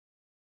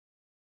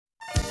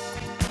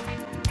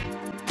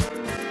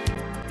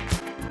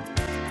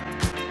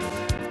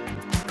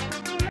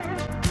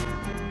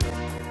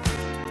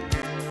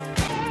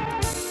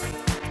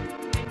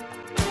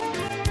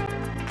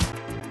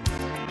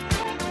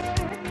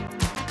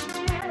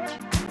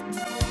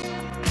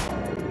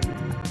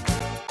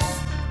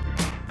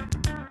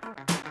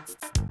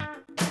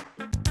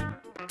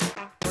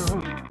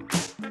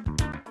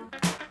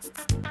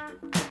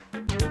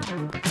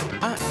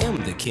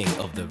king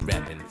of the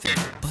rapping thing.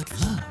 But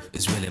love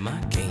is really my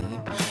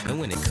game. And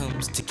when it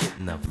comes to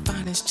getting the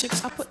finest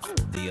chicks, I put all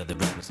the other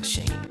rappers to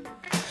shame.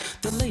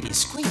 The ladies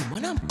scream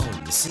when I'm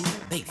on the scene.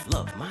 They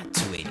love my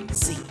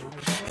 280Z.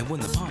 And when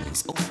the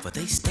party's over,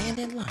 they stand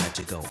in line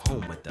to go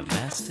home with the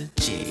Master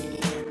G.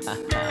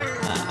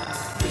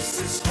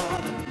 This is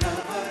for the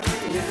lover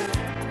in you,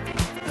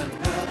 the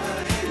lover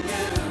in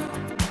you.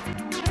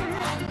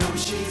 I know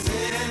she's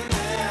in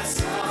there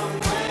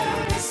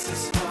somewhere. This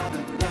is for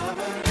the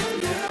lover in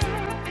you,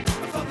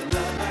 for the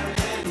lover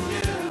in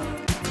you.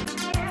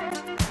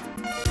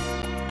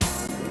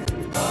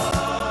 Oh,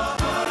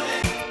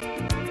 honey,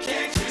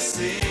 can't you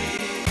see?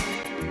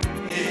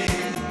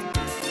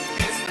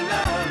 It's the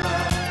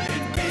lover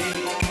in me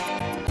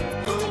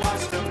who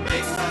wants to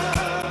make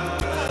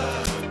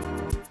love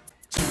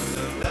to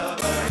the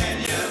lover in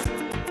you,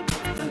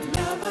 the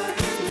lover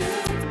in you,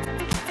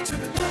 to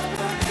the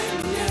lover in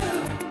you.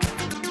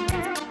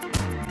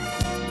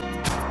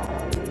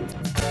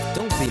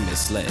 Don't be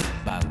misled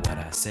by what I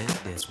said.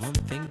 There's one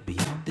thing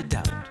beyond a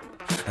doubt,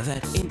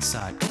 that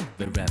inside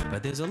every rapper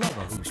there's a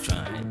lover who's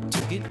trying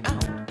to get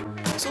out.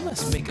 So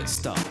let's make a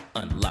start,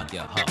 unlock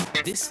your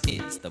heart. This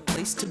is the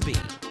place to be.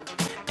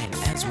 And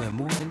as we're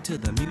moving to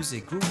the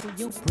music groove,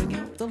 you'll bring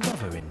out the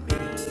lover in me.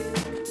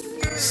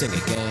 Sing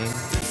it, gang.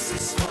 This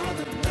is for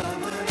the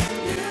lover in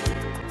you,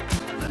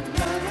 the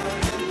lover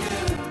in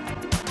you.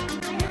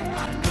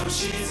 I know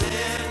she's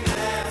in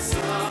there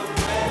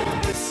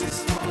somewhere. This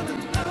is for the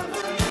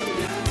lover in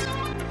you,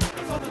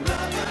 for the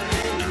lover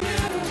in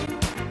you.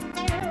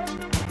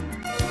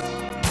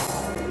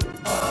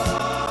 Oh,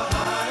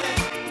 honey,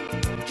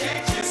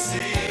 can't you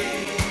see?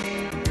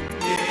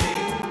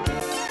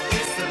 Yeah,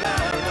 it's the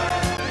lover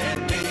in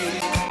me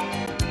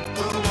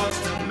who wants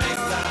to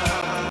make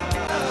love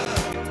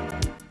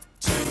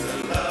to the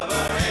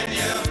lover in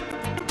you,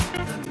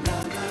 the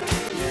lover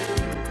in you,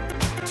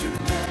 to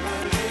the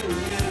lover in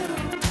you.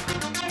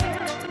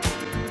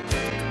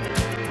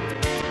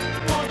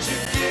 Won't you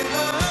give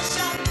her a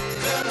shot?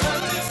 Tell her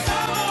to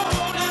come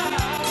on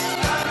out.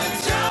 Got a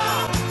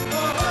job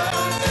for her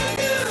to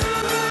do.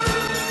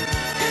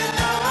 You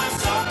know I'm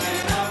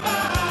talking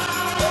about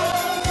the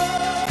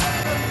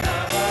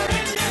lover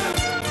in you,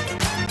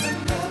 the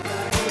lover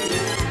in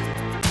you,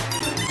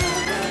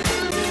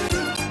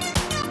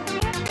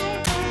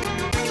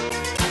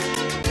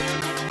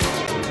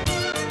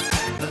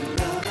 the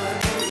lover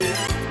in you.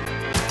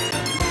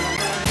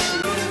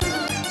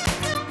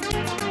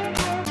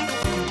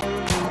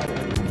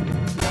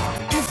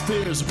 If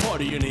there's a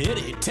party in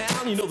any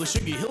town, you know the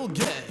Sugar Hill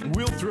Gang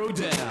will throw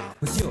down.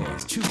 With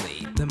yours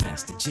truly, the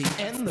Master G.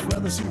 And the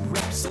brothers who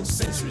rap so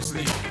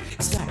sensuously.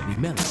 It's gotta be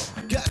mellow.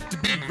 Got to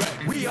be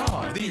right, we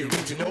are the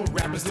original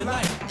rappers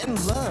tonight. And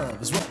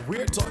love is what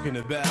we're talking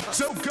about.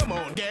 So come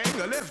on, gang,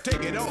 let's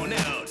take it on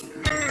out.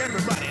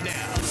 Everybody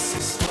now. This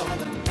is for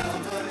the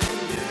lover